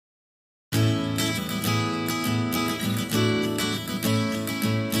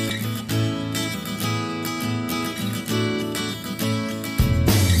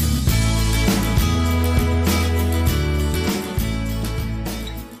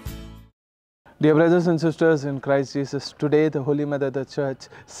Dear brothers and sisters in Christ Jesus, today the Holy Mother of the Church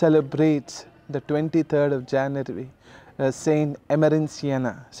celebrates the 23rd of January, Saint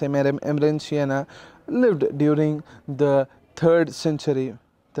Emerentiana. Saint Emerentiana lived during the 3rd century,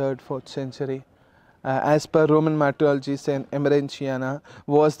 3rd, 4th century. As per Roman martyrology, Saint Emerentiana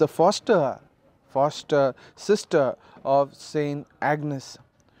was the foster sister of Saint Agnes.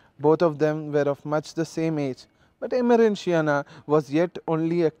 Both of them were of much the same age. But Emerentiana was yet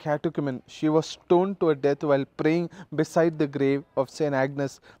only a catechumen. She was stoned to death while praying beside the grave of Saint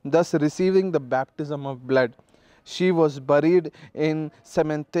Agnes, thus receiving the baptism of blood. She was buried in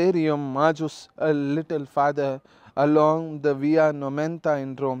Cementerium Majus, a little farther along the Via Nomenata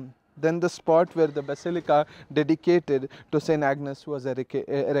in Rome. Then the spot where the basilica dedicated to Saint Agnes was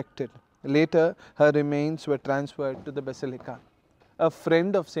erected. Later, her remains were transferred to the basilica. A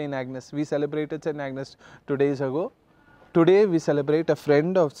friend of Saint Agnes. We celebrated Saint Agnes 2 days ago. Today we celebrate a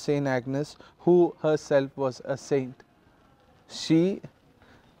friend of Saint Agnes who herself was a saint. She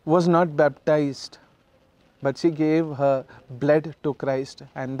was not baptized, but she gave her blood to Christ,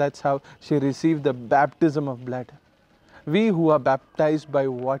 and that's how she received the baptism of blood. We who are baptized by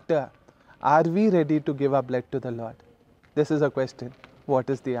water, are we ready to give our blood to the Lord? This is a question. What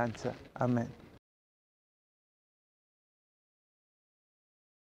is the answer? Amen.